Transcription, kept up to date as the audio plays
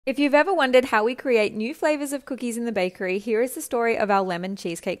If you've ever wondered how we create new flavors of cookies in the bakery, here is the story of our lemon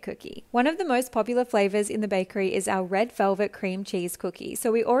cheesecake cookie. One of the most popular flavors in the bakery is our red velvet cream cheese cookie.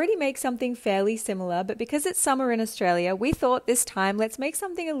 So we already make something fairly similar, but because it's summer in Australia, we thought this time let's make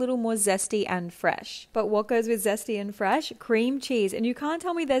something a little more zesty and fresh. But what goes with zesty and fresh? Cream cheese. And you can't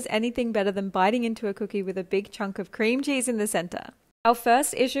tell me there's anything better than biting into a cookie with a big chunk of cream cheese in the center. Our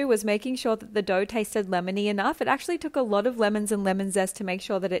first issue was making sure that the dough tasted lemony enough. It actually took a lot of lemons and lemon zest to make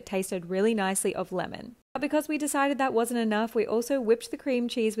sure that it tasted really nicely of lemon. But because we decided that wasn't enough, we also whipped the cream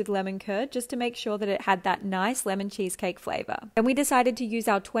cheese with lemon curd just to make sure that it had that nice lemon cheesecake flavor. Then we decided to use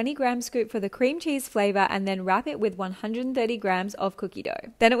our 20-gram scoop for the cream cheese flavor and then wrap it with 130 grams of cookie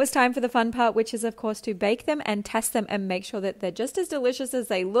dough. Then it was time for the fun part, which is of course to bake them and test them and make sure that they're just as delicious as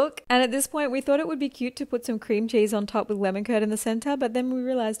they look. And at this point we thought it would be cute to put some cream cheese on top with lemon curd in the center, but then we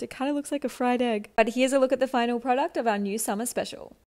realized it kind of looks like a fried egg. But here's a look at the final product of our new summer special.